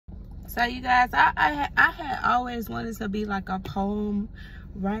So you guys, I had always wanted to be like a poem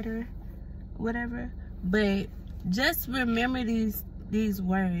writer, whatever. But just remember these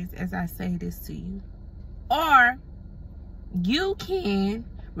words as I say this to you. Or you can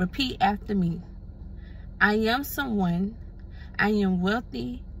repeat after me. I am someone. I am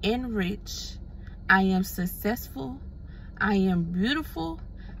wealthy and rich. I am successful. I am beautiful.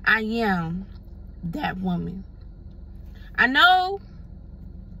 I am that woman. I know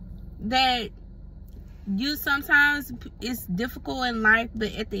that you sometimes it's difficult in life,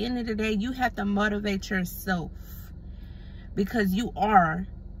 but at the end of the day, you have to motivate yourself, because you are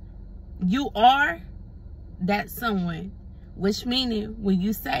that someone, which meaning when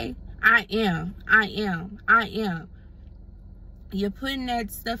you say I am, you're putting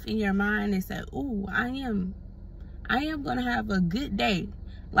that stuff in your mind and say, ooh, I am gonna have a good day.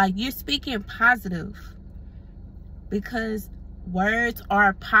 Like, you're speaking positive, because words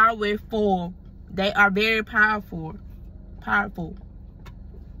are powerful. They are very powerful.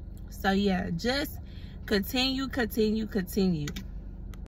 So yeah, just continue.